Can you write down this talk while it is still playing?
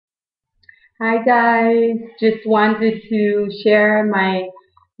Hi guys, just wanted to share my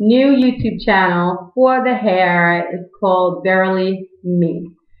new YouTube channel for the hair. It's called Veralyme.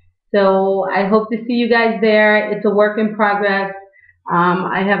 So I hope to see you guys there. It's a work in progress.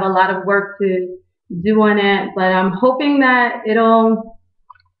 I have a lot of work to do on it, but I'm hoping that it'll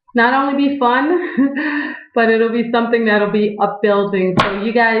not only be fun, but it'll be something that'll be upbuilding. So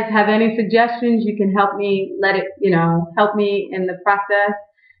you guys have any suggestions, you can help me help me in the process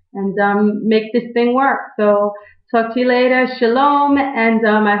and make this thing work. So talk to you later. Shalom, and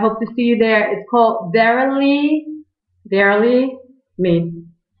I hope to see you there. It's called Verily Me.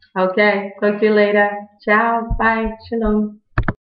 Okay, talk to you later. Ciao, bye, shalom.